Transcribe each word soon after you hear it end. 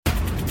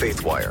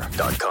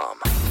faithwire.com.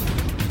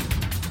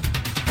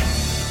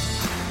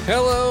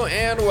 Hello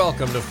and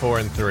welcome to 4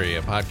 and 3,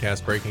 a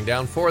podcast breaking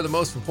down 4 of the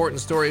most important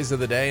stories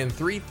of the day and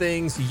 3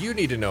 things you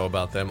need to know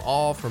about them,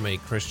 all from a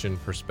Christian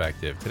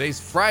perspective. Today's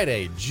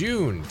Friday,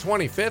 June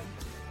 25th,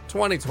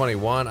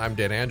 2021. I'm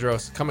Dan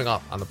Andros. Coming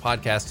up on the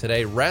podcast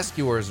today,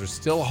 rescuers are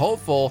still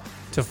hopeful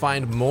to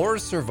find more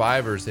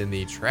survivors in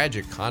the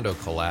tragic condo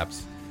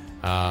collapse.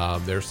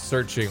 They're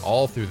searching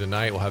all through the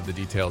night. We'll have the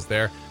details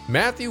there.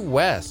 Matthew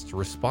West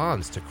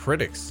responds to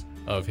critics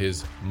of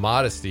his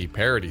Modesty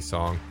parody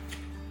song.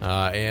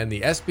 And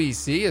the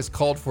SBC has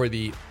called for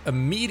the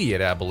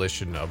immediate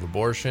abolition of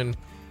abortion.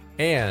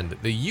 And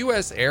the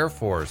U.S. Air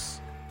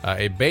Force,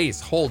 a base,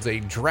 holds a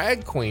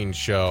drag queen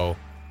show,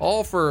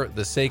 all for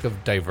the sake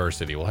of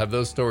diversity. We'll have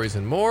those stories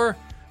and more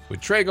with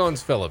Trey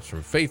Goins-Phillips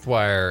from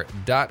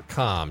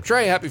faithwire.com.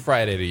 Trey, happy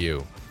Friday to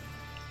you.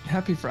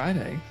 Happy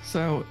Friday.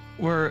 So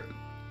we're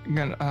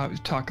going to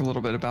talk a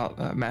little bit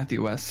about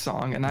Matthew West's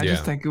song. And I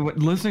just think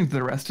listening to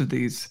the rest of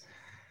these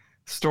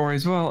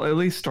stories, well, at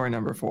least story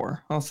number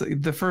 4. I'll say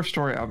the first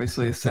story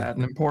obviously is sad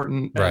and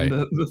important, right.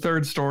 And the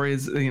third story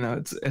is,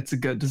 it's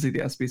good to see the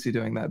SBC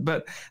doing that.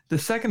 But the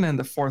second and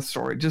the fourth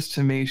story, just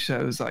to me,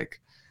 shows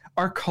like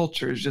our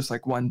culture is just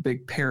like one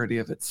big parody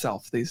of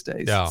itself these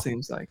days. Yeah. It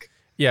seems like.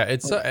 Yeah,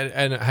 it's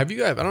and have you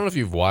guys? I don't know if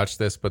you've watched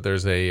this, but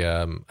there's a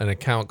an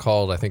account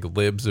called, I think,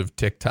 Libs of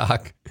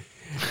TikTok,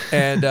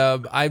 and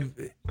I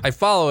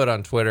follow it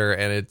on Twitter,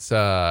 and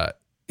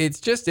it's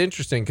just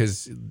interesting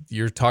because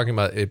you're talking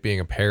about it being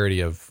a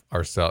parody of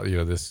ourselves,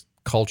 this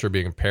culture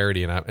being a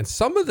parody. And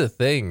some of the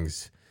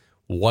things,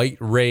 white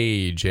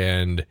rage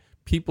and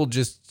people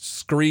just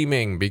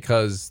screaming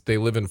because they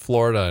live in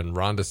Florida and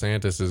Ron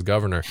DeSantis is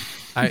governor,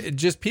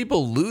 just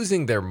people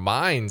losing their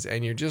minds.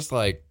 And you're just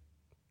like,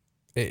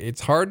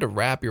 it's hard to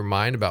wrap your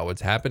mind about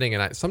what's happening.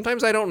 And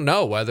sometimes I don't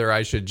know whether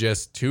I should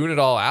just tune it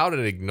all out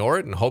and ignore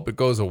it and hope it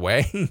goes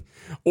away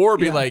or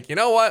be like, you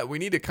know what, we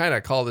need to kind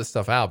of call this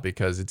stuff out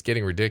because it's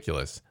getting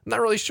ridiculous. I'm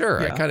not really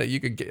sure. Yeah. You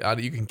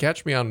can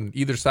catch me on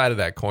either side of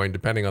that coin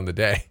depending on the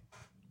day.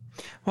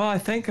 Well, I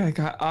think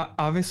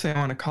obviously I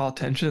want to call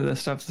attention to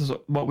this stuff. This is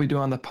what we do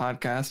on the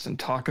podcast and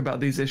talk about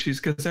these issues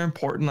because they're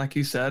important, like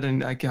you said,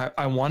 and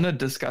I want to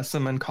discuss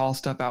them and call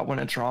stuff out when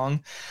it's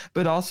wrong.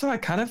 But also I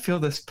kind of feel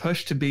this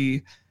push to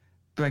be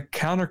like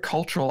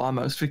countercultural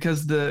almost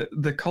because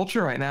the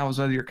culture right now is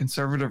whether you're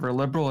conservative or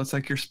liberal, it's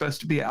like you're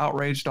supposed to be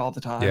outraged all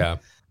the time. Yeah.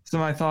 So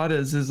my thought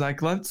is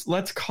like,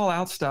 let's call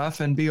out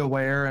stuff and be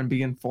aware and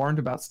be informed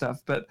about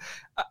stuff. But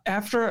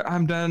after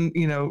I'm done,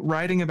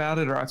 writing about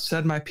it or I've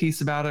said my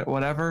piece about it,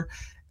 whatever,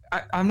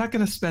 I'm not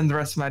going to spend the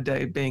rest of my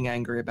day being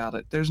angry about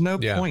it. There's no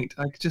point.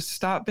 Like, just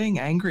stop being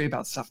angry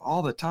about stuff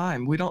all the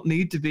time. We don't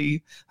need to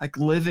be like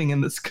living in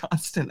this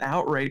constant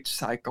outrage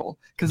cycle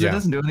because it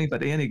doesn't do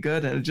anybody any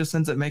good. And it just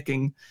ends up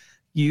making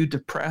you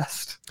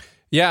depressed.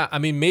 Yeah. I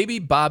mean, maybe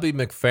Bobby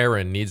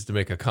McFerrin needs to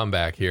make a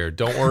comeback here.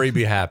 Don't worry,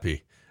 be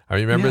happy. I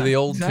remember the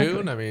old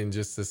tune. I mean,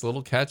 just this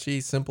little catchy,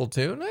 simple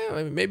tune.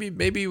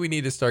 Maybe we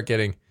need to start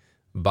getting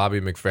Bobby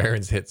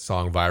McFerrin's hit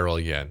song viral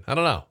again. I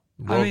don't know.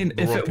 The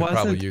world could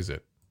probably use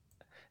it.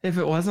 If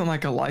it wasn't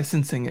like a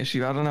licensing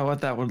issue, I don't know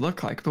what that would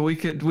look like. But we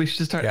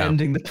should start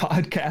ending the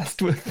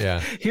podcast with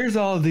here's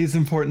all of these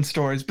important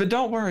stories. But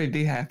don't worry,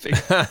 be happy.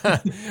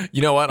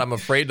 You know what? I'm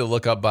afraid to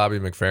look up Bobby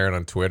McFerrin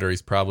on Twitter.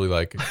 He's probably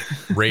like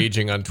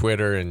raging on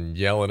Twitter and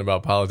yelling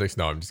about politics.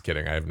 No, I'm just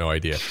kidding. I have no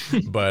idea.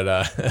 But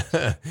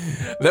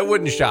that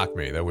wouldn't shock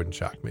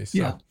me.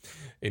 So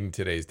in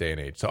today's day and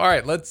age. So all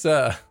right, let's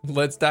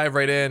dive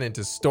right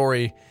into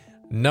story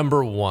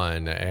number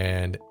 1.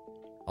 And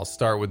I'll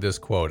start with this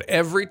quote.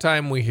 Every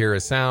time we hear a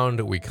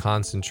sound, we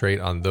concentrate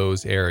on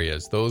those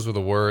areas. Those were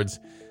the words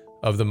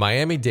of the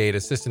Miami-Dade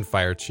assistant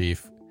fire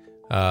chief.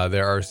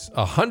 There are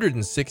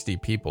 160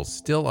 people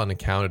still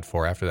unaccounted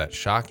for after that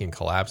shocking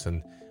collapse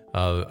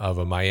of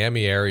a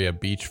Miami area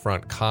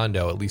beachfront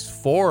condo. At least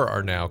 4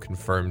 are now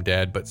confirmed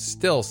dead, but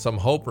still some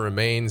hope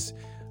remains,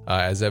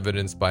 as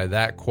evidenced by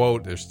that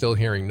quote. They're still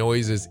hearing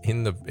noises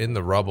in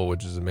the rubble,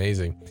 which is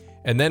amazing.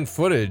 And then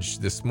footage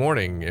this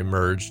morning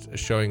emerged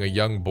showing a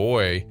young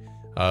boy,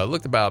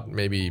 looked about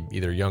maybe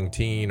either young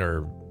teen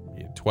or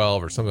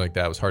 12 or something like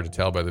that. It was hard to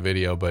tell by the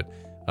video, but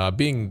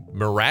being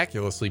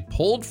miraculously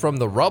pulled from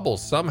the rubble,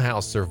 somehow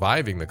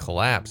surviving the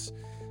collapse.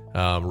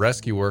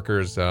 Rescue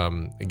workers,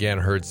 again,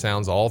 heard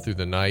sounds all through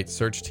the night.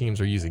 Search teams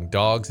are using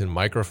dogs and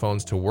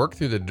microphones to work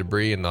through the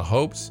debris in the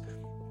hopes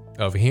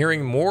of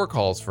hearing more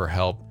calls for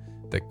help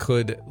that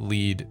could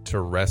lead to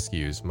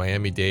rescues.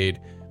 Miami-Dade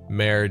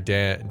Mayor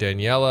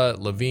Daniela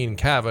Levine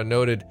Cava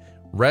noted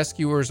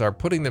rescuers are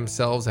putting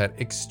themselves at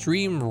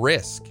extreme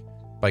risk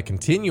by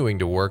continuing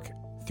to work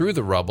through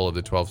the rubble of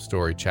the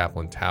 12-story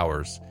Chaplin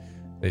Towers.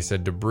 They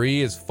said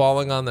debris is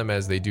falling on them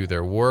as they do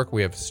their work.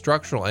 We have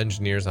structural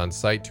engineers on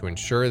site to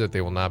ensure that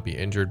they will not be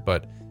injured,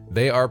 but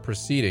they are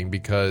proceeding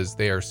because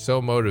they are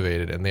so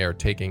motivated and they are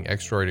taking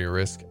extraordinary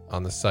risk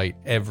on the site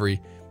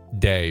every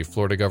day.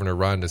 Florida Governor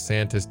Ron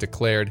DeSantis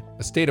declared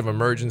a state of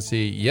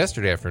emergency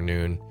yesterday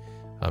afternoon,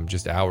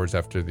 just hours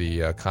after the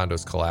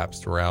condos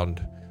collapsed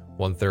around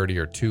 1:30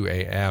 or 2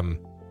 a.m.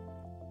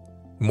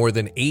 More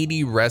than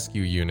 80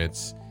 rescue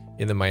units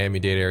in the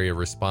Miami-Dade area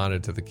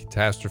responded to the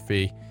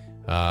catastrophe.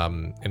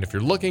 And if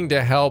you're looking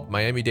to help,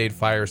 Miami-Dade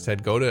Fire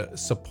said go to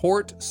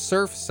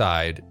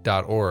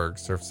supportsurfside.org.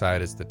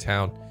 Surfside is the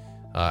town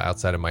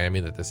outside of Miami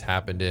that this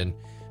happened in.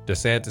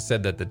 DeSantis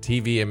said that the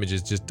TV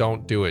images just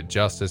don't do it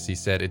justice. He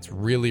said it's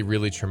really,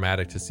 really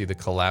traumatic to see the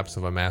collapse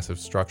of a massive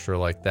structure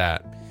like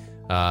that.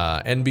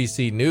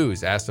 NBC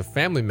News asked a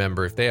family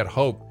member if they had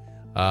hope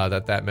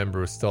that member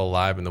was still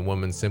alive, and the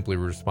woman simply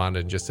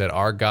responded and just said,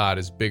 "Our God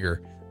is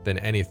bigger than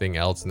anything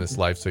else in this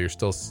life." So you're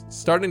still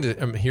starting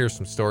to hear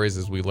some stories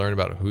as we learn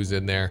about who's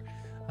in there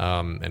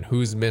and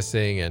who's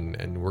missing,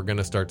 and we're going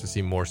to start to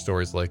see more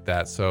stories like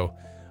that. So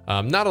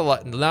not a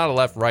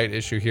left-right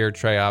issue here,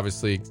 Trey,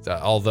 obviously,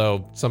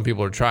 although some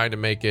people are trying to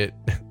make it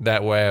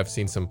that way. I've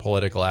seen some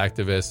political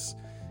activists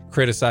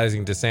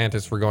criticizing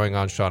DeSantis for going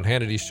on Sean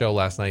Hannity's show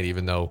last night,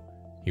 even though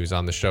he was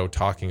on the show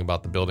talking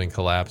about the building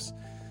collapse.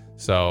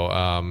 So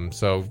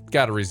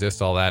got to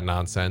resist all that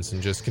nonsense,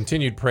 and just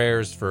continued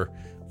prayers for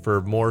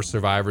more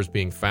survivors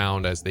being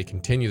found as they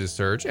continue the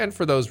search, and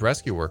for those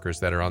rescue workers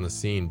that are on the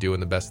scene doing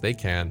the best they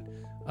can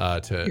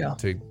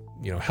to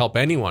help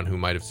anyone who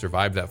might have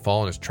survived that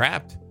fall and is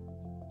trapped.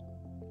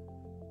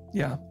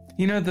 Yeah.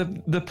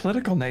 The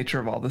political nature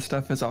of all this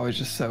stuff is always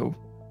just so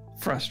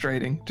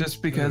frustrating,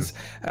 just because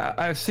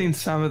I've seen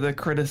some of the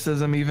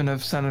criticism even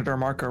of Senator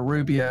Marco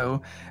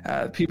Rubio.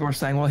 People are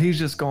saying, well, he's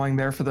just going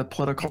there for the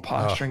political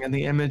posturing and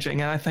the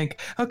imaging. And I think,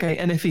 okay,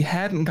 and if he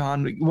hadn't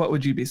gone, what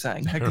would you be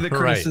saying? Like, the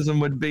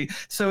criticism would be,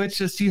 so it's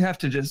just, you have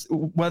to just,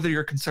 whether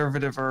you're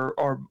conservative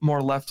or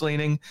more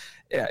left-leaning,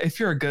 if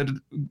you're a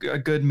good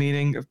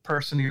meaning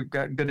person, you've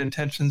got good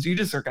intentions, you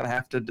just are going to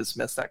have to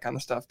dismiss that kind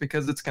of stuff,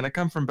 because it's going to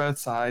come from both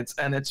sides,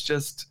 and it's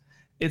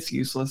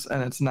useless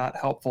and it's not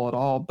helpful at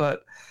all.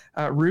 But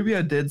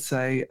Rubio did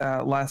say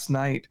last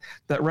night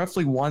that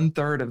roughly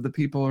 1/3 of the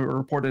people who are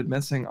reported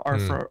missing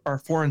are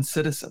foreign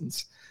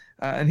citizens.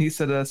 And he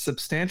said a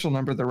substantial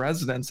number of the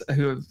residents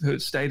who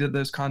stayed at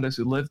those condos,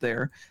 who live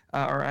there,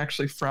 are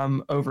actually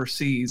from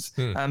overseas.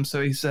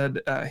 So he said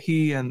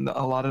he and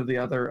a lot of the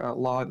other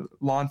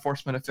law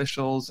enforcement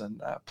officials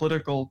and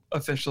political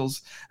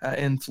officials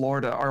in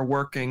Florida are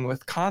working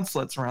with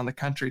consulates around the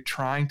country,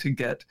 trying to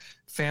get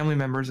family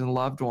members and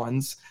loved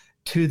ones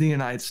to the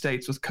United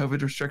States with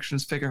COVID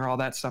restrictions, figuring all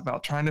that stuff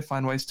out, trying to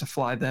find ways to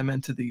fly them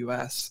into the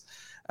U.S.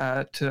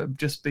 To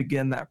just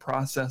begin that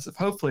process of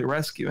hopefully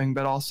rescuing,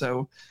 but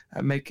also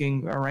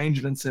making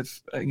arrangements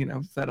if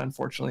that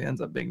unfortunately ends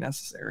up being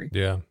necessary.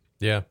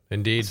 Yeah,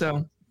 indeed.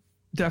 So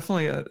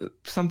definitely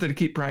something to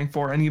keep praying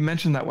for. And you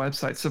mentioned that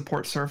website,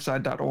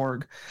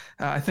 supportsurfside.org.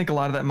 I think a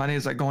lot of that money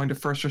is like going to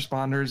first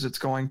responders. It's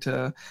going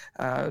to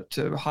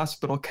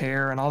hospital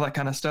care and all that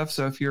kind of stuff.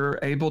 So if you're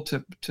able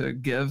to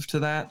give to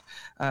that,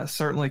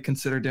 certainly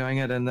consider doing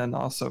it. And then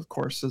also, of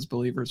course, as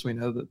believers, we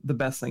know that the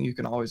best thing you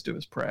can always do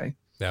is pray.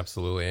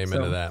 Absolutely.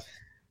 Amen to that.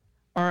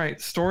 All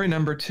right. Story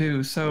number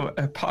 2. So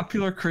a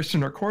popular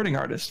Christian recording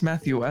artist,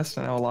 Matthew West,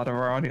 I know a lot of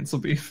our audience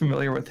will be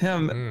familiar with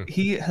him.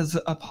 He has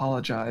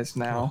apologized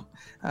now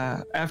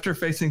after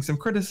facing some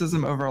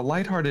criticism over a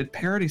lighthearted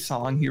parody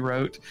song he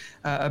wrote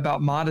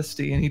about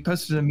modesty. And he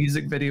posted a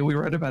music video. We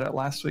wrote about it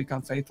last week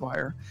on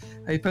FaithWire.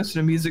 He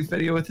posted a music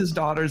video with his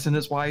daughters and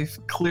his wife,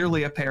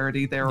 clearly a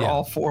parody. They were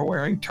all four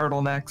wearing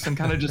turtlenecks and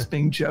kind of just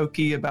being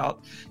jokey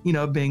about,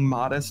 being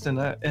modest in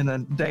a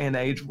day and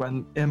age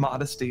when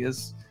immodesty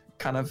is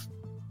kind of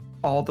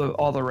all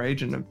the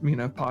rage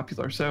and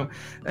popular. So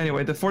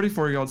anyway, the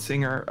 44-year-old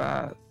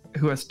singer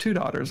who has 2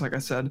 daughters, like I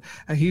said,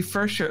 he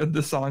first shared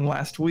the song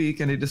last week,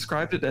 and he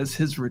described it as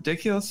his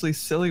ridiculously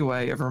silly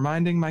way of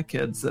reminding my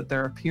kids that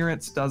their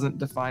appearance doesn't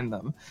define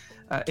them.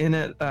 In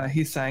it,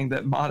 he sang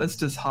that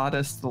modest is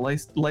hottest, the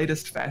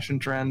latest fashion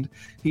trend.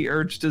 He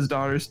urged his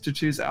daughters to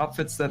choose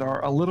outfits that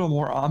are a little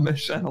more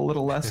Amish and a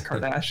little less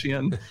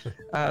Kardashian.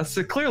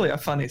 So clearly a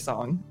funny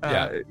song.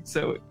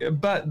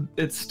 But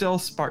it still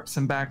sparked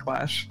some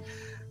backlash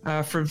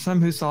from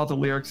some who saw the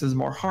lyrics as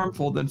more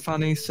harmful than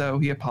funny. So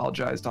he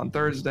apologized on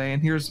Thursday.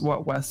 And here's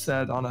what West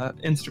said on an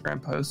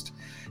Instagram post.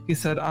 He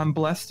said, "I'm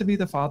blessed to be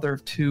the father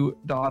of 2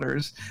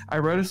 daughters. I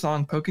wrote a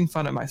song poking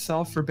fun at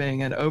myself for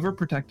being an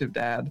overprotective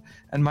dad,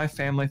 and my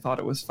family thought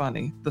it was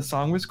funny. The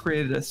song was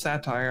created as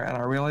satire, and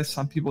I realized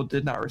some people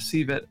did not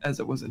receive it as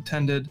it was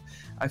intended.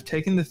 I've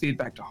taken the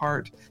feedback to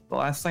heart. The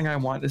last thing I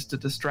want is to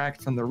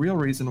distract from the real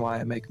reason why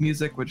I make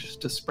music, which is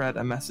to spread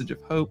a message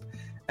of hope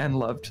and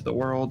love to the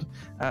world."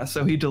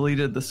 So he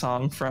deleted the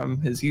song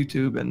from his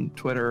YouTube and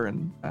Twitter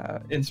and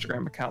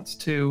Instagram accounts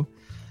too.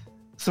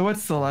 So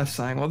what's the left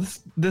saying? Well,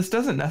 this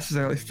doesn't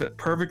necessarily fit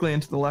perfectly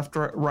into the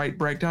left-right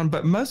breakdown,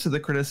 but most of the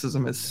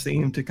criticism has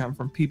seemed to come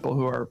from people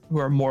who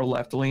are more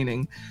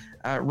left-leaning.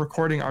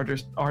 Recording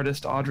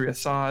artist Audrey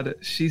Assad,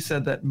 she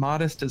said that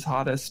Modest is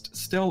Hottest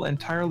still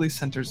entirely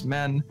centers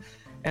men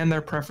and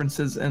their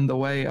preferences in the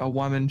way a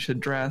woman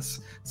should dress,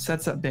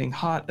 sets up being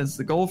hot as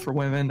the goal for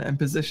women, and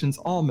positions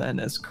all men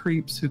as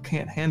creeps who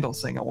can't handle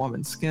seeing a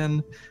woman's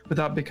skin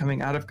without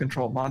becoming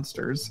out-of-control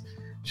monsters.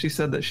 She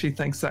said that she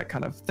thinks that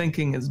kind of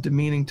thinking is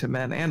demeaning to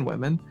men and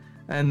women.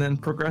 And then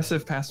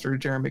progressive pastor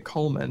Jeremy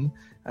Coleman,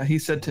 he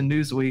said to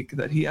Newsweek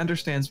that he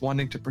understands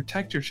wanting to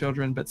protect your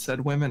children, but said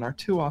women are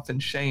too often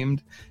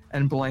shamed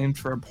and blamed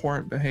for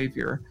abhorrent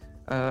behavior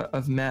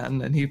of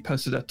men. And he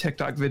posted a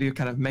TikTok video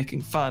kind of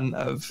making fun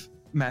of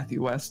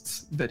Matthew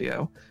West's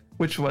video,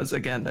 which was,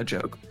 again, a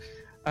joke.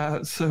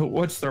 So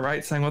what's the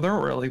right saying? Well, there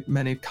weren't really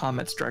many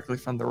comments directly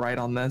from the right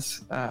on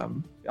this.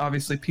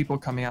 Obviously, people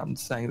coming out and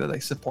saying that they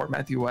support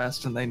Matthew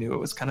West and they knew it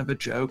was kind of a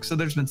joke. So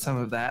there's been some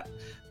of that,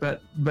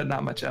 but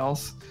not much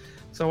else.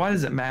 So why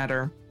does it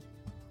matter?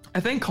 I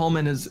think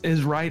Coleman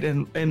is right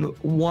in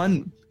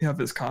one of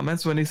his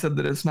comments when he said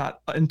that it's not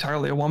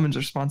entirely a woman's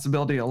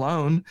responsibility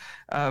alone,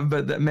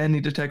 but that men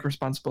need to take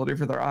responsibility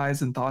for their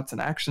eyes and thoughts and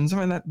actions.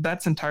 I mean,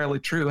 that's entirely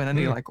true, and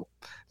any like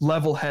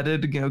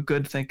level-headed,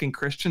 good-thinking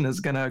Christian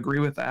is going to agree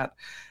with that.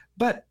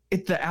 But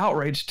the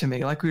outrage to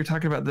me, like we were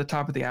talking about at the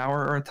top of the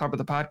hour or at the top of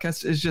the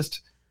podcast,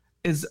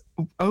 is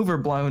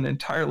overblown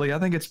entirely. I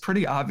think it's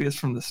pretty obvious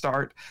from the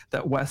start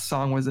that West's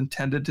song was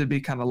intended to be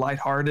kind of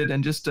lighthearted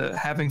and just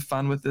having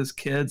fun with his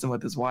kids and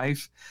with his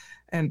wife.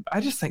 And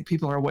I just think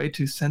people are way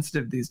too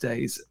sensitive these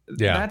days.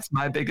 Yeah. That's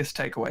my biggest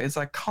takeaway. It's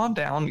like, calm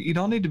down. You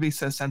don't need to be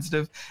so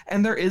sensitive.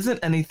 And there isn't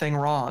anything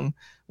wrong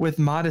with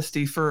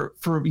modesty for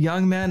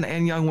young men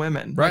and young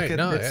women. Right.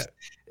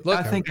 Look,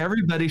 I think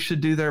everybody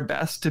should do their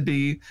best to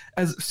be,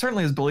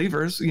 certainly as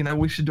believers,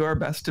 we should do our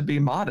best to be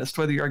modest,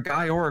 whether you're a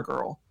guy or a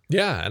girl.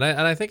 Yeah, and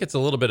I think it's a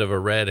little bit of a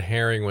red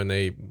herring when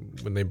they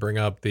bring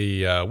up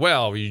the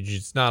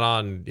it's not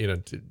on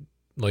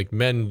like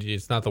men,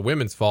 it's not the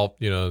women's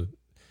fault,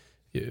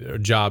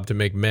 job to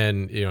make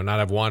men not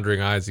have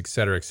wandering eyes, et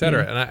cetera, et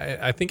cetera.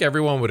 And I think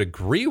everyone would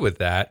agree with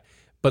that,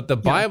 but the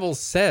Bible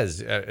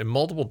says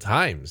multiple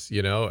times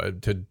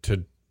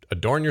to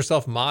adorn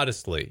yourself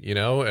modestly,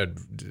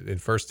 in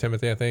 1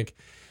 Timothy I think,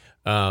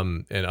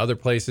 and other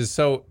places.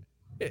 So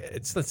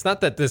it's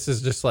not that this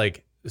is just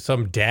like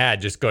some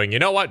dad just going,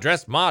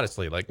 dress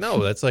modestly. Like,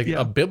 no, that's like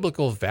a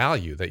biblical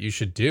value that you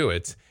should do.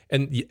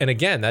 And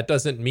again, that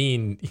doesn't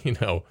mean,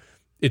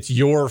 it's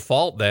your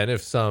fault then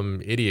if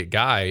some idiot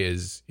guy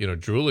is,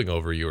 drooling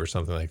over you or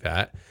something like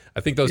that. I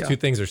think those two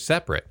things are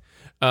separate.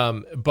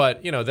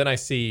 But, then I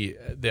see,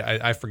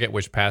 I forget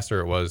which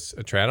pastor it was.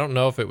 I don't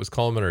know if it was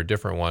Coleman or a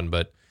different one,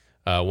 but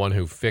one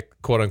who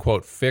quote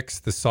unquote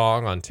fixed the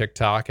song on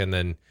TikTok and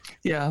then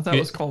that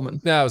was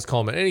Coleman. That was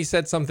Coleman. And he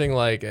said something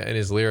like in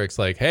his lyrics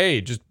like, hey,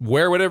 just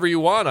wear whatever you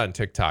want on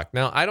TikTok.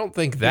 Now, I don't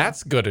think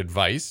that's good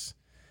advice,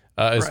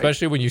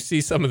 especially when you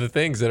see some of the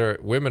things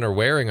that women are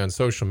wearing on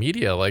social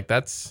media. Like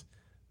that's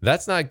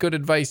not good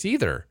advice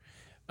either.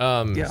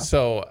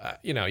 So,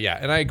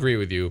 and I agree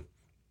with you.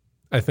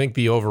 I think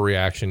the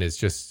overreaction is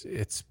just,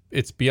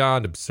 it's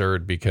beyond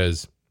absurd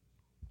because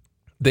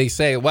they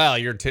say, well,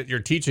 you're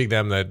teaching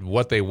them that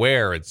what they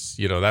wear, it's,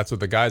 that's what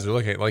the guys are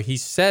looking at. Like he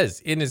says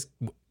in his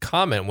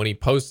comment when he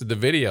posted the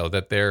video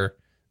that their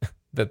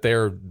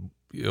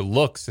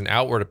looks and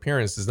outward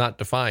appearance does not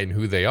define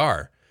who they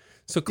are.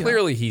 So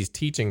clearly he's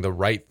teaching the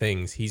right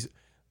things. He's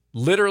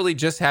literally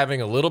just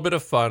having a little bit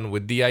of fun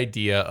with the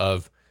idea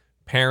of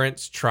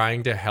parents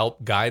trying to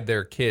help guide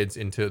their kids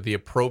into the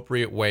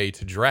appropriate way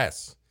to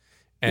dress.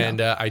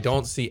 And I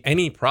don't see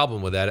any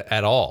problem with that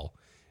at all.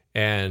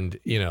 And,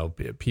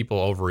 people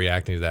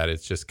overreacting to that,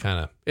 it's just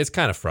kind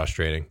of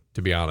frustrating,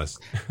 to be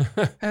honest.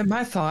 And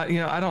my thought,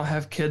 I don't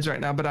have kids right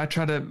now, but I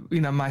try to,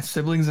 my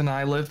siblings and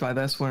I lived by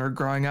this when we were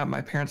growing up.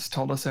 My parents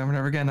told us over and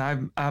over again, I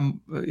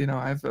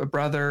have a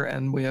brother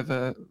and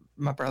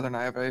my brother and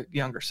I have a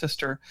younger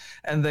sister,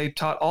 and they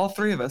taught all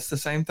three of us the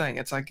same thing.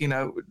 It's like,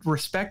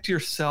 respect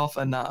yourself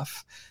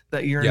enough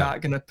that you're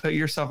not going to put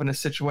yourself in a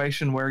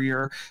situation where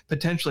you're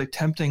potentially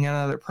tempting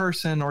another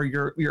person or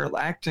you're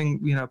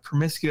acting,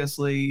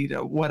 promiscuously,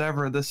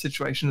 whatever the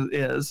situation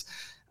is.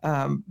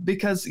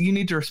 Because you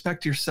need to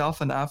respect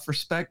yourself enough,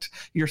 respect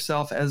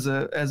yourself as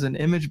an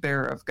image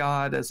bearer of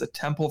God, as a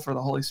temple for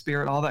the Holy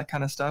Spirit, all that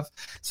kind of stuff.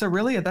 So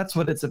really, that's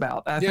what it's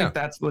about. I think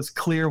that was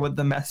clear with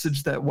the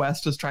message that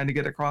West was trying to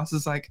get across.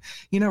 Is like,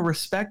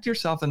 respect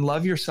yourself and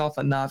love yourself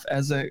enough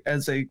as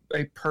a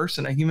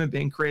person, a human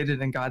being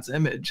created in God's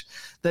image,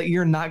 that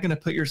you're not going to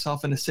put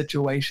yourself in a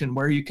situation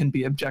where you can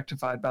be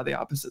objectified by the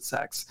opposite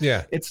sex.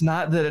 Yeah, it's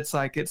not that it's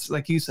like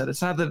you said.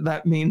 It's not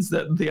that means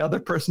that the other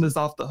person is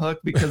off the hook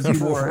because you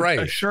wore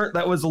a shirt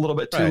that was a little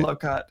bit too low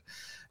cut.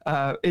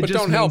 It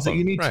just means that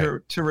you need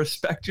to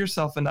respect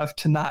yourself enough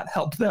to not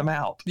help them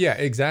out. Yeah,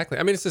 exactly.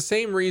 I mean, it's the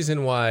same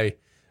reason why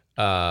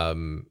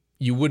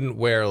you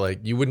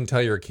wouldn't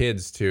tell your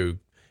kids to,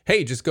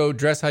 hey, just go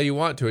dress how you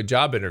want to a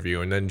job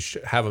interview and then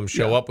have them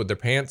show up with their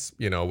pants,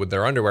 with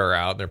their underwear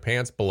out and their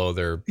pants below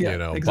their,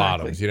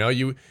 bottoms.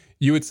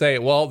 You would say,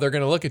 well, they're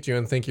going to look at you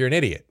and think you're an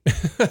idiot.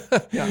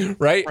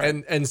 Right?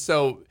 And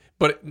so,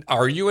 but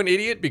are you an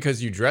idiot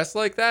because you dress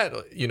like that?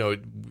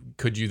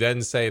 Could you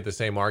then say the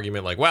same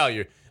argument like,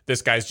 well,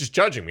 this guy's just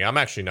judging me. I'm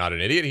actually not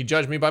an idiot. He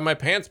judged me by my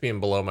pants being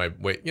below my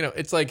weight.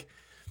 It's like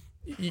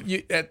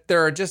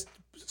there are just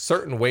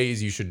certain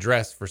ways you should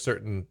dress for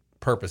certain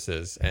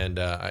purposes. And,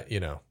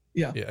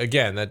 Yeah.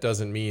 again, that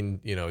doesn't mean,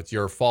 it's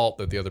your fault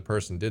that the other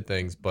person did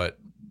things, but,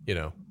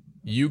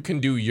 you can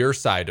do your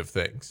side of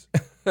things.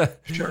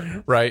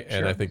 Sure. Right.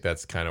 And Sure. I think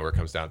that's kind of where it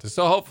comes down to.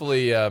 So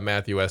hopefully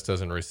Matthew S.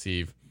 doesn't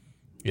receive,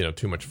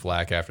 too much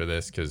flack after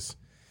this because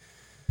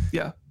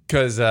Yeah.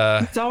 he's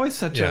always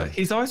such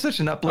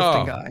an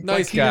uplifting guy.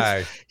 Nice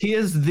guy. He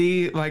is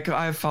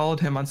I've followed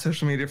him on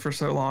social media for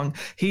so long.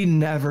 He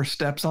never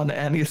steps on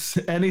any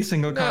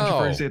single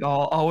controversy at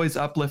all. Always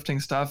uplifting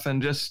stuff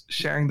and just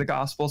sharing the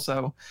gospel.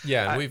 So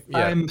yeah,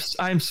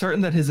 I'm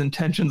certain that his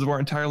intentions were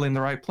entirely in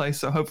the right place.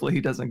 So hopefully he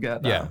doesn't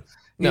get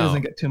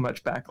doesn't get too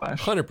much backlash.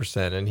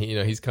 100%. And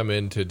he's come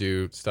in to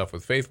do stuff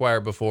with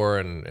FaithWire before,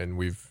 and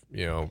we've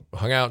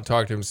hung out and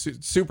talked to him.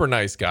 Super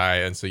nice guy.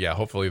 And so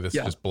hopefully this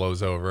just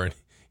blows over and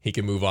he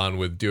can move on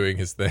with doing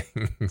his thing.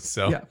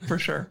 So yeah, for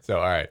sure. So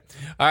all right,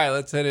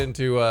 let's head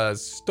into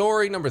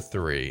story number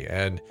 3.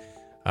 And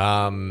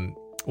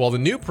the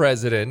new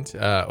president,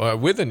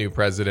 with a new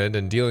president,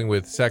 and dealing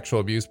with sexual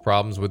abuse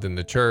problems within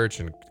the church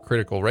and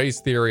critical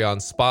race theory on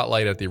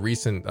spotlight at the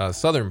recent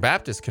Southern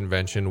Baptist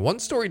Convention, one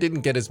story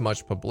didn't get as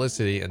much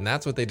publicity, and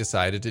that's what they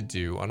decided to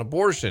do on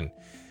abortion.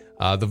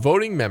 The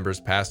voting members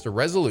passed a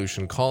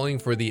resolution calling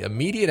for the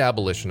immediate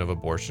abolition of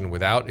abortion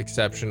without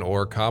exception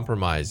or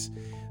compromise.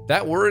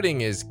 That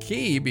wording is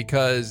key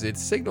because it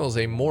signals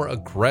a more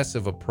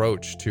aggressive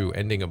approach to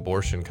ending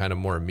abortion kind of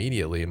more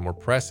immediately and more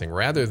pressing,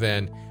 rather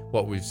than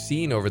what we've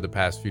seen over the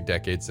past few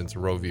decades since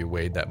Roe v.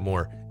 Wade, that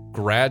more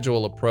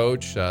gradual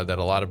approach that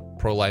a lot of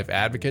pro-life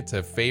advocates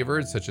have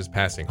favored, such as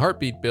passing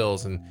heartbeat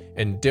bills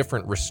and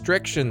different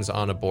restrictions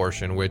on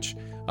abortion, which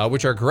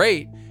are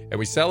great, and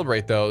we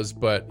celebrate those.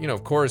 But,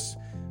 of course,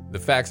 the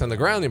facts on the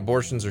ground, the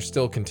abortions are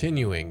still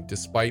continuing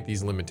despite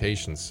these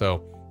limitations.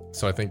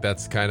 So I think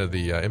that's kind of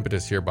the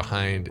impetus here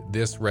behind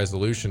this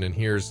resolution. And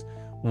here's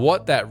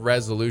what that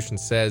resolution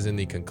says in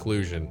the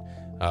conclusion.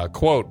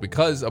 Quote,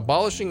 because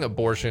abolishing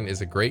abortion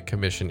is a Great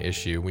Commission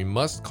issue, we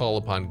must call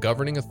upon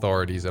governing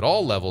authorities at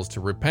all levels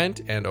to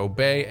repent and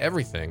obey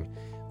everything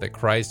that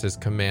Christ has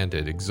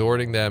commanded,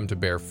 exhorting them to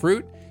bear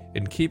fruit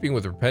in keeping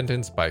with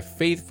repentance by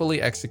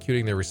faithfully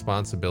executing their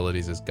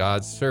responsibilities as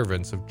God's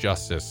servants of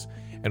justice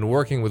and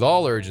working with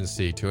all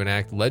urgency to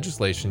enact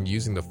legislation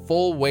using the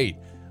full weight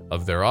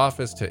of their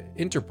office to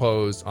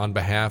interpose on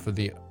behalf of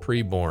the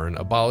preborn,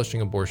 abolishing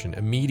abortion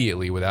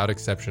immediately without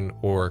exception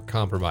or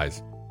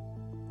compromise.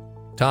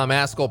 Tom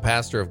Askell,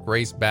 pastor of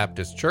Grace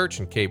Baptist Church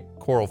in Cape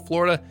Coral,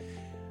 Florida,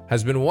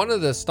 has been one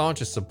of the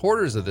staunchest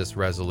supporters of this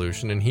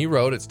resolution, and he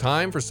wrote, "It's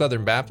time for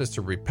Southern Baptists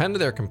to repent of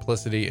their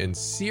complicity in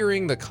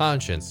searing the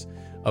conscience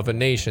of a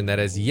nation that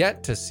has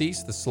yet to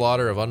cease the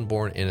slaughter of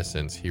unborn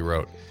innocents," he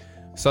wrote.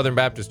 Southern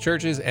Baptist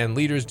churches and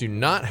leaders do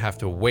not have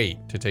to wait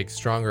to take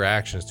stronger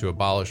actions to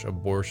abolish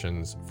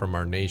abortion from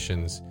our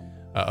nation's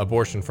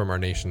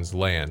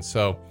land.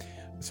 So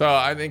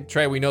I think,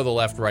 Trey, we know the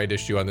left-right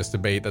issue on this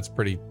debate. That's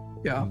pretty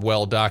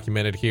well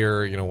documented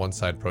here. One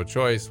side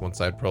pro-choice, one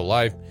side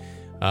pro-life.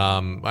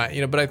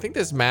 But I think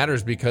this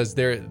matters because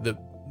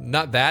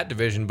not that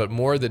division, but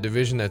more the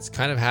division that's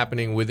kind of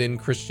happening within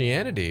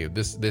Christianity.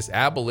 This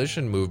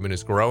abolition movement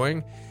is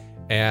growing,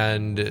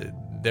 and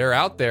they're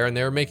out there and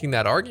they're making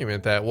that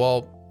argument that,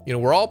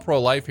 we're all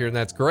pro-life here and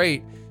that's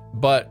great,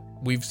 but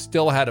we've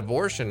still had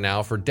abortion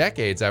now for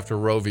decades after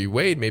Roe v.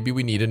 Wade. Maybe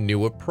we need a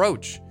new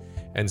approach.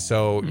 And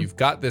so you've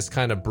got this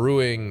kind of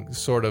brewing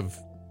sort of,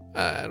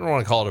 I don't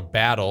want to call it a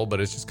battle, but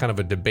it's just kind of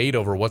a debate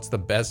over what's the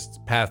best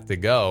path to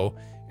go.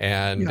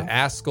 And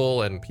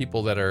Askell and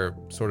people that are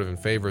sort of in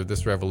favor of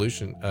this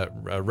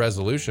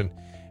resolution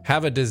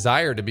have a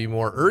desire to be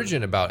more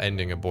urgent about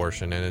ending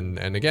abortion.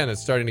 And again,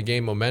 it's starting to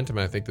gain momentum.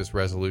 And I think this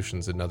resolution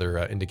is another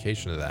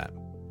indication of that.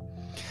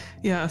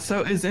 Yeah,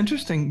 so it's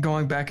interesting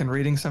going back and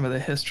reading some of the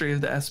history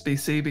of the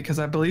SBC, because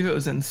I believe it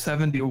was in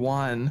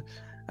 71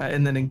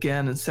 and then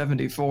again in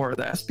 74,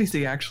 the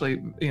SBC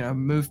actually,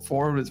 moved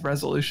forward with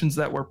resolutions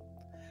that were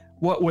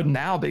what would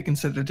now be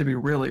considered to be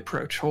really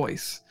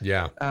pro-choice.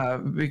 Yeah.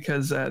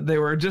 Because they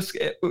were just,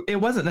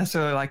 it wasn't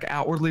necessarily like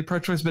outwardly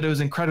pro-choice, but it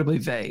was incredibly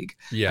vague.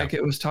 Yeah. Like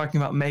it was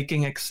talking about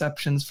making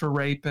exceptions for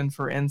rape and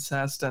for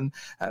incest, and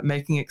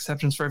making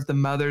exceptions for if the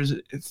mother's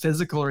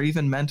physical or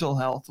even mental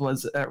health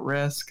was at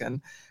risk.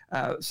 And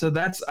so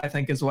that's, I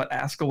think, is what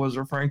Askell was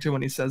referring to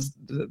when he says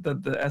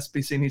that the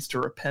SBC needs to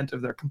repent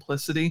of their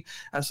complicity.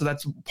 So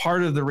that's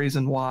part of the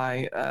reason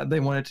why they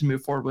wanted to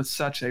move forward with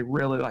such a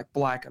really like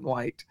black and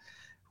white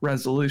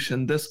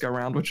resolution this go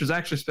round, which was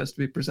actually supposed to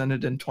be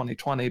presented in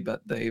 2020,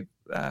 but the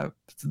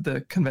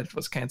convention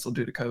was canceled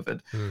due to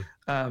COVID.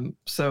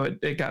 So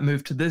it got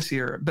moved to this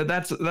year. But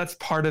that's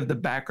part of the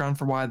background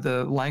for why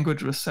the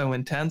language was so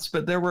intense.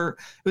 But it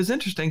was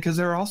interesting because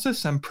there were also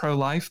some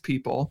pro-life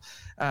people,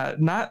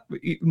 not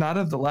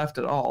of the left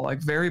at all, like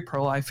very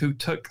pro-life, who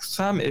took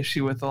some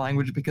issue with the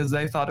language because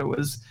they thought it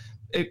was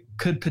it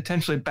could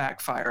potentially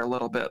backfire a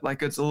little bit.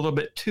 Like it's a little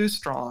bit too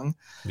strong.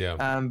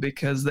 Yeah.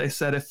 Because they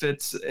said if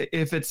it's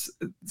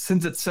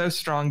since it's so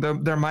strong,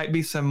 there might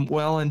be some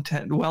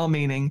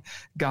well-meaning,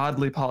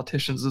 godly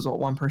politicians, is what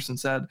one person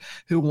said,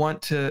 who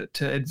want to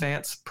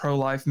advance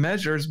pro-life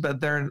measures,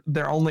 but they're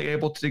only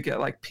able to get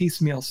like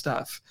piecemeal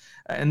stuff.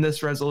 And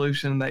this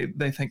resolution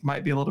they think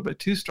might be a little bit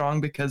too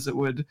strong because it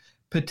would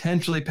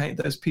potentially paint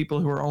those people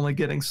who are only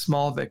getting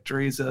small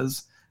victories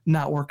as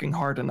not working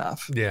hard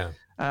enough. Yeah.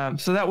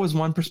 So that was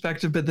one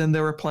perspective, but then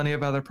there were plenty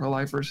of other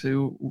pro-lifers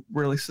who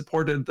really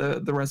supported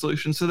the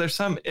resolution. So there's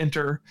some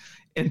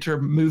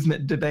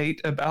inter-movement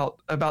debate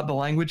about the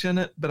language in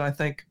it, but I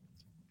think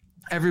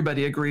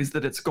everybody agrees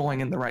that it's going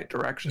in the right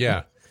direction.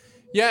 Yeah.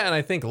 Yeah, and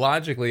I think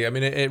logically, I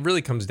mean, it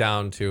really comes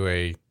down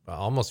to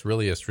almost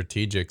really a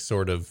strategic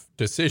sort of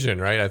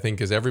decision, right? I think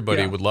because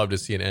everybody would love to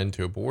see an end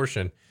to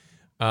abortion.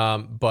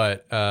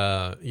 But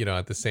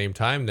at the same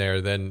time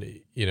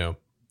then,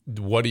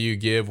 what do you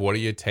give? What do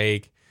you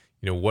take?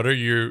 What are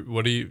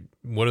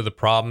the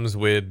problems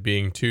with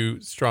being too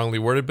strongly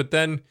worded? But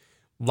then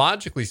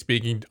logically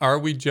speaking, are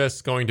we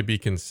just going to be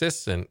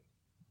consistent,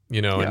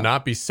 and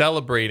not be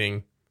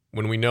celebrating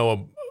when we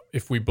know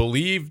if we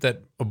believe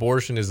that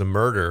abortion is a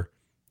murder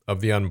of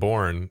the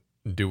unborn,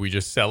 do we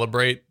just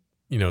celebrate,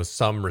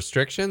 some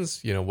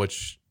restrictions,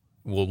 which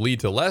will lead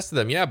to less of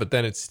them? Yeah, but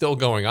then it's still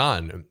going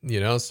on,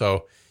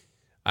 so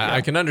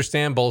I can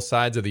understand both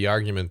sides of the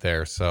argument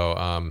there.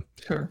 So,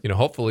 sure.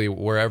 Hopefully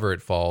wherever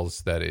it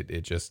falls, that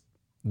it just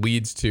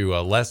leads to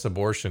less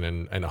abortion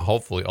and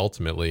hopefully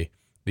ultimately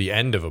the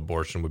end of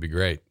abortion would be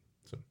great.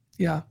 So.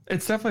 Yeah,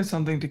 it's definitely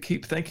something to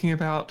keep thinking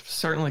about,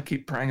 certainly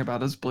keep praying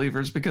about as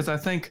believers, because I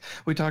think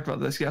we talked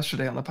about this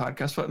yesterday on the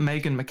podcast. What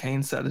Meghan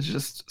McCain said is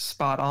just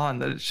spot on,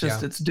 that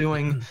it's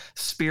doing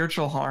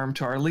spiritual harm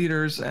to our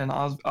leaders and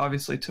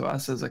obviously to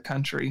us as a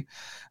country.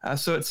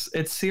 So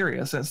it's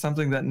serious. It's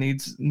something that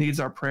needs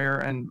our prayer.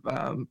 And,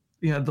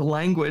 the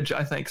language,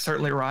 I think,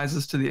 certainly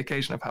rises to the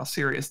occasion of how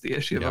serious the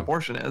issue of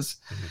abortion is.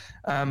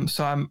 Mm-hmm.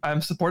 So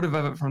I'm supportive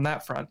of it from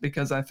that front,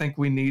 because I think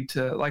we need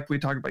to, like we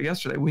talked about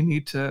yesterday, we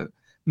need to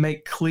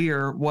make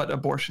clear what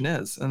abortion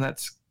is, and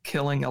that's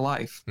killing a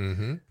life.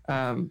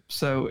 Mm-hmm.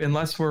 So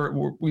unless we're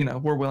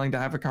willing to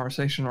have a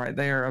conversation right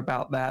there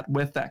about that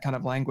with that kind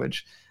of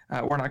language,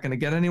 we're not going to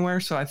get anywhere.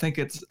 So I think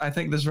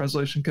this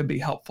resolution could be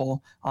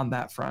helpful on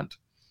that front.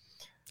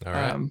 All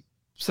right.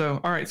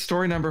 All right,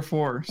 story number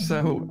 4.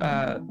 So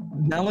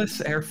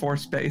Nellis Air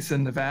Force Base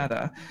in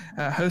Nevada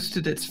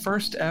hosted its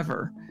first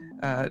ever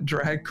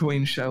drag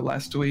queen show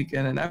last week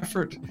in an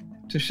effort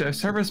to show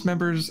service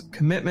members'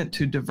 commitment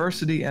to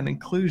diversity and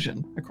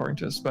inclusion, according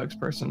to a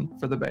spokesperson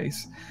for the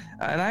base.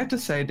 And I have to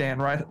say, Dan,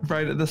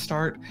 right at the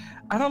start,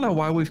 I don't know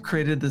why we've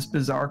created this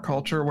bizarre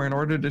culture where in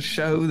order to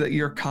show that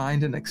you're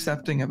kind and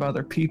accepting of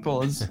other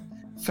people as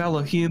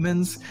fellow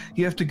humans,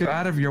 you have to go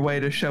out of your way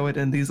to show it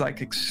in these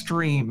like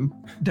extreme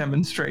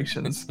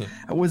demonstrations.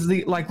 Was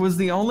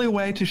the only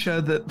way to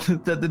show that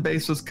the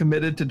base was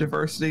committed to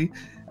diversity,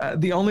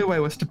 the only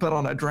way was to put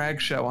on a drag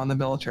show on the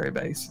military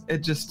base.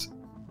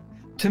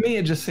 To me,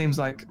 it just seems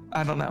like,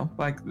 I don't know,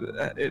 like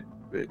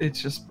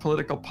it's just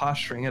political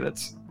posturing at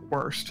its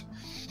worst.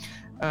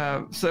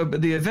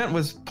 But the event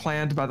was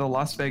planned by the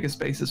Las Vegas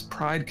base's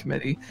Pride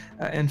Committee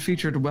and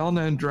featured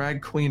well-known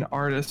drag queen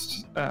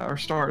artists or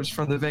stars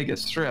from the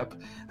Vegas Strip.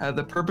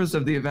 The purpose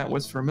of the event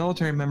was for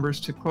military members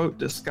to, quote,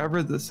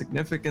 discover the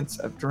significance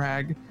of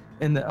drag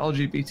in the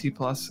LGBT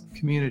plus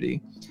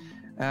community.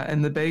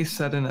 And the base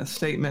said in a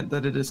statement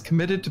that it is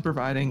committed to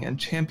providing and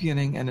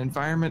championing an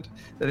environment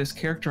that is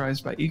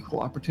characterized by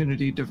equal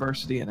opportunity,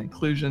 diversity, and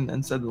inclusion,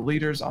 and said the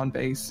leaders on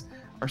base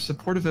are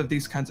supportive of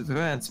these kinds of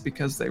events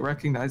because they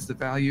recognize the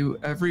value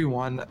every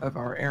one of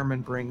our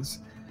airmen brings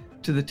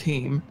to the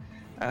team.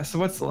 So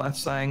what's the left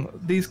saying?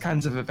 These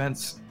kinds of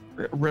events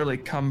really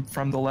come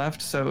from the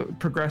left, so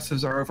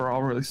progressives are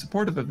overall really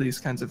supportive of these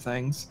kinds of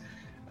things.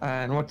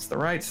 And what's the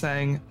right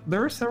saying? There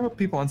were several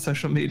people on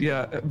social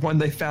media when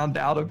they found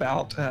out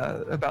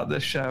about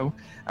this show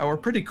were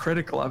pretty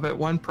critical of it.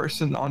 One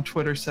person on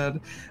Twitter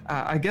said,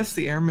 I guess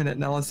the airmen at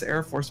Nellis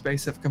Air Force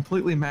Base have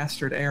completely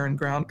mastered air and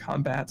ground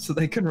combat so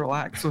they can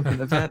relax with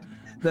an event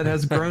that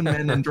has grown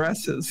men in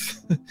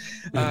dresses.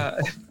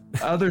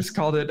 Others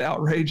called it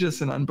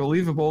outrageous and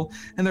unbelievable.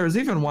 And there was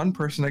even one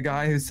person, a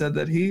guy, who said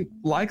that he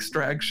likes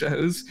drag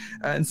shows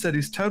and said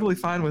he's totally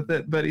fine with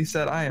it. But he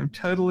said, I am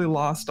totally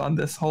lost on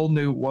this whole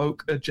new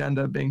woke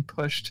agenda being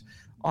pushed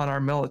on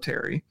our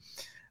military.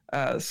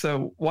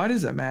 So why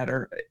does it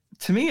matter?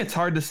 To me, it's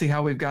hard to see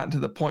how we've gotten to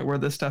the point where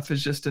this stuff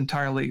is just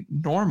entirely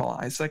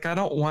normalized. Like, I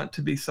don't want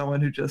to be someone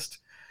who just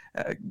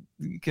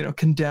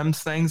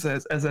condemns things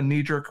as a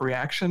knee-jerk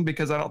reaction,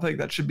 because I don't think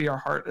that should be our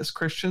heart as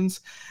Christians.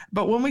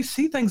 But when we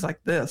see things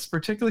like this,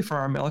 particularly for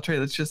our military,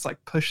 that's just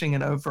like pushing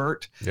an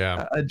overt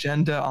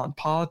agenda on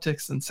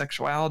politics and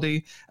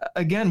sexuality,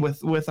 again,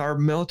 with our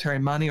military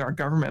money, our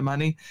government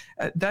money,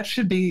 that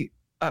should be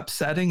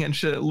upsetting and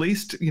should at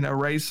least,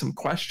 raise some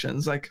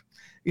questions. Like,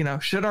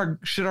 should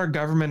our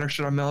government or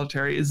should our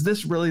military, is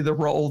this really the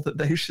role that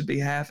they should be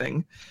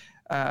having?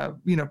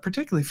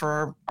 particularly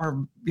for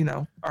our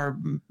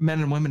men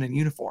and women in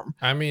uniform.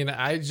 I mean,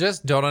 I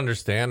just don't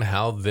understand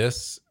how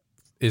this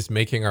is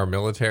making our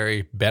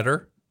military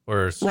better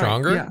or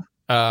stronger. Right,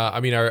 yeah. I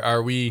mean,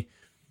 are we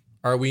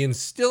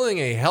instilling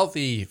a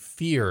healthy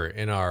fear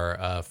in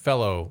our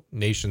fellow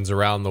nations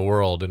around the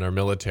world in our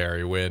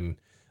military when,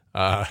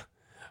 we're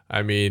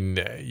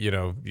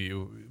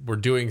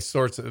doing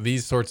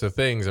these sorts of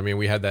things. I mean,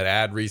 we had that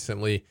ad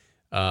recently.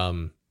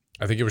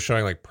 I think it was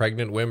showing like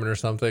pregnant women or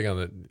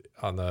something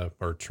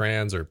or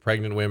trans or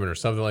pregnant women or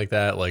something like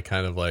that, like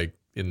kind of like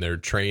in their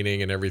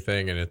training and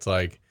everything. And it's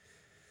like,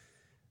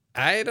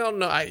 I don't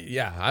know.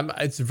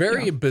 It's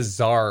very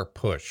bizarre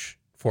push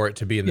for it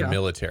to be in the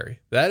military.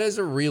 That is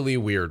a really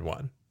weird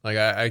one. Like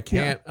I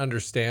can't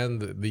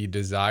understand the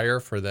desire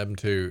for them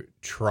to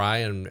try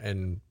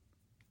and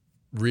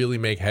really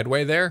make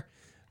headway there.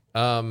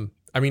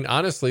 I mean,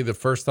 honestly, the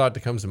first thought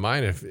that comes to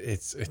mind, if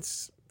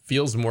it's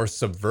feels more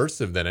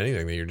subversive than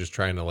anything, that you're just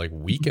trying to like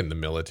weaken the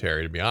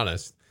military, to be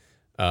honest.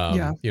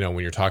 When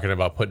you're talking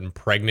about putting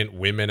pregnant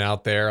women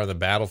out there on the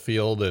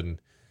battlefield and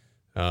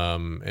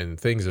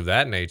things of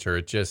that nature,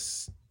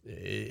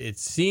 it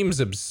seems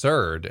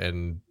absurd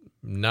and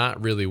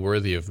not really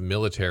worthy of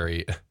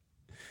military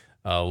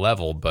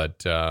level,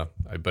 but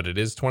it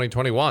is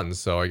 2021,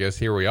 so I guess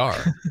here we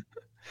are.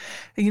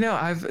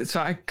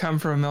 I come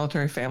from a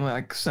military family,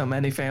 like so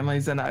many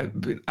families, and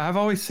I've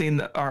always seen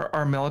that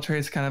our military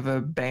is kind of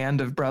a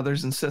band of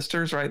brothers and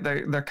sisters, right?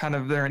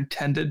 They're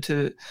intended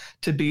to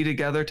be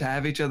together, to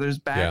have each other's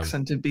backs,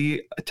 and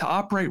to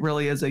operate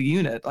really as a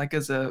unit, like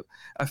as a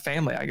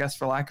family, I guess,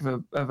 for lack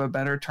of a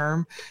better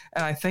term.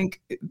 And I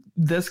think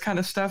this kind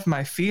of stuff,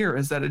 my fear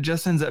is that it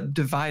just ends up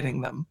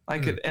dividing them.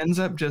 Like it ends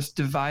up just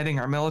dividing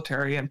our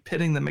military and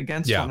pitting them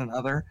against one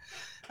another.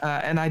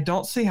 And I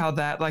don't see how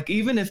that, like,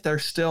 even if they're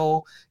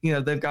still,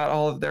 they've got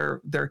all of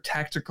their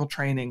tactical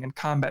training and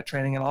combat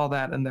training and all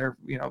that, and they're,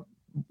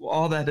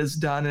 all that is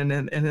done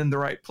and in the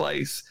right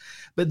place.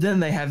 But then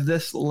they have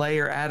this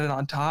layer added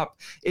on top.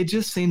 It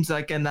just seems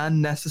like an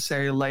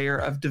unnecessary layer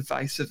of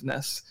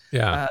divisiveness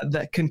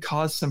that can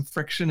cause some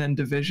friction and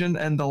division.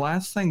 And the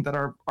last thing that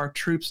our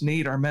troops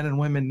need, our men and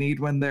women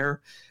need when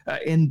they're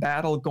in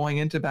battle, going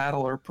into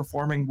battle or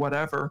performing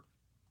whatever,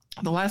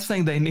 the last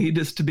thing they need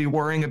is to be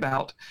worrying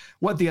about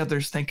what the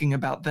other's thinking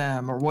about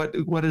them or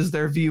what is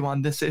their view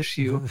on this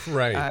issue.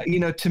 Right.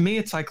 To me,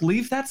 it's like,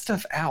 leave that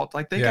stuff out.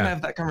 Like they can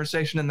have that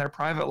conversation in their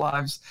private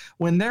lives.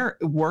 When they're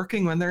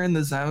working, when they're in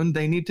the zone,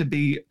 they need to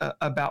be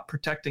about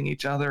protecting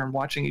each other and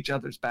watching each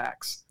other's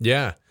backs.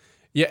 Yeah.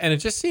 Yeah. And it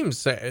just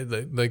seems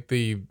like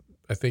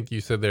I think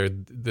you said there,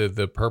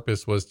 the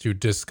purpose was to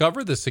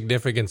discover the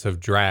significance of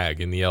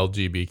drag in the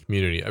LGBT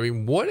community. I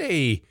mean, what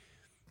a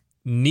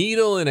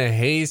needle in a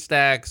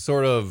haystack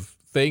sort of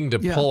thing to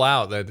pull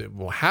out.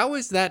 How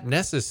is that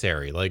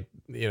necessary? Like,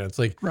 it's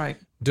like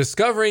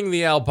discovering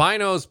the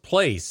albino's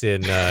place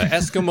in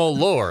Eskimo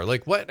lore.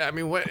 Like what? I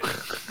mean, what?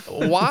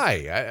 Why?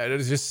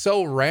 It's just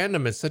so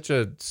random. It's such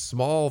a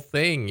small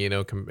thing, I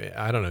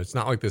don't know. It's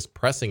not like this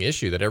pressing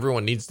issue that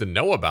everyone needs to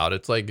know about.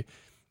 It's like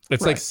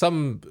like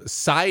some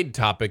side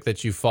topic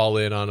that you fall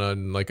in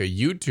on like a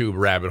YouTube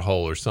rabbit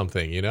hole or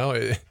something,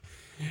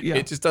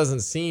 It just doesn't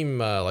seem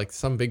like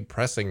some big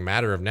pressing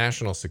matter of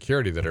national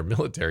security that our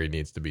military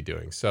needs to be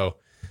doing. So,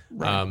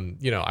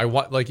 I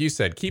want, like you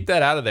said, keep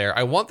that out of there.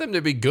 I want them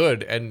to be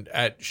good and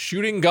at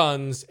shooting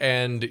guns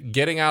and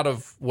getting out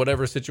of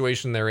whatever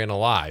situation they're in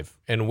alive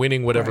and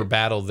winning whatever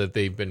battle that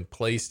they've been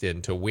placed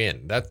in to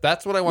win.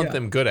 That's what I want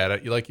them good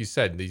at. Like you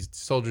said, these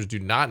soldiers do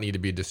not need to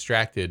be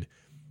distracted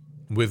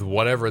with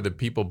whatever the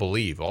people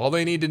believe. All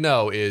they need to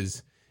know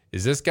is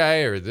this guy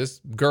or this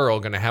girl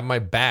going to have my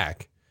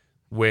back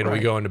when we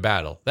go into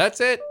battle? That's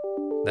it.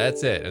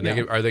 And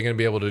are they going to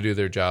be able to do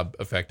their job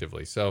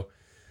effectively? So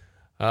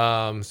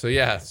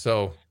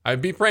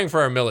I'd be praying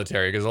for our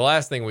military, because the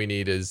last thing we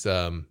need is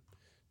to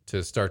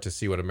start to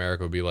see what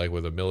America would be like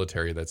with a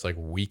military that's like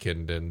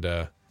weakened and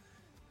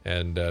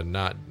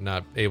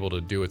not able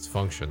to do its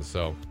function.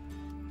 So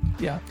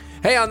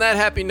hey, on that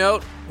happy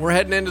note, we're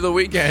heading into the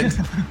weekend.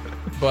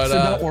 But so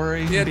don't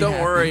worry. Yeah,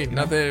 don't worry.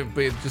 Nothing.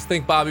 But just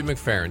think Bobby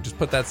McFerrin. Just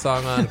put that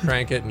song on,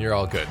 crank it, and you're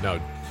all good. No.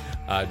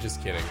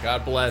 Just kidding.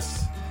 God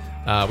bless.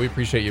 We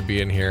appreciate you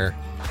being here.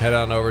 Head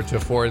on over to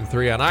 4 and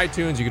 3 on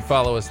iTunes. You can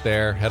follow us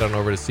there. Head on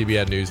over to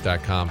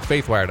cbnnews.com,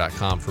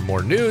 faithwire.com for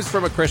more news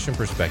from a Christian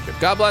perspective.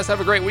 God bless. Have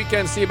a great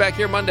weekend. See you back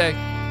here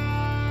Monday.